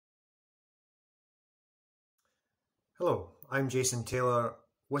Hello, I'm Jason Taylor,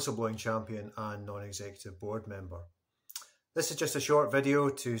 whistleblowing champion and non-executive board member. This is just a short video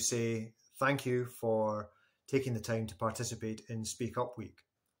to say thank you for taking the time to participate in Speak Up Week.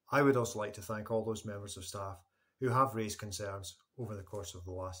 I would also like to thank all those members of staff who have raised concerns over the course of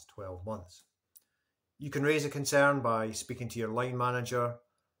the last 12 months. You can raise a concern by speaking to your line manager,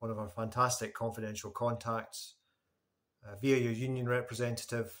 one of our fantastic confidential contacts, via your union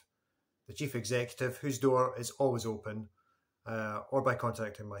representative, the chief executive, whose door is always open, or by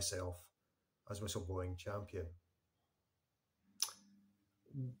contacting myself as whistleblowing champion.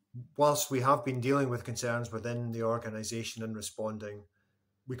 Whilst we have been dealing with concerns within the organisation and responding,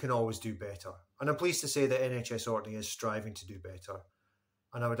 we can always do better. And I'm pleased to say that NHS Orkney is striving to do better.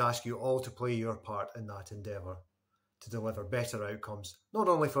 And I would ask you all to play your part in that endeavour to deliver better outcomes, not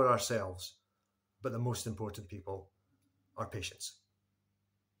only for ourselves, but the most important people, our patients.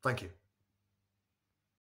 Thank you.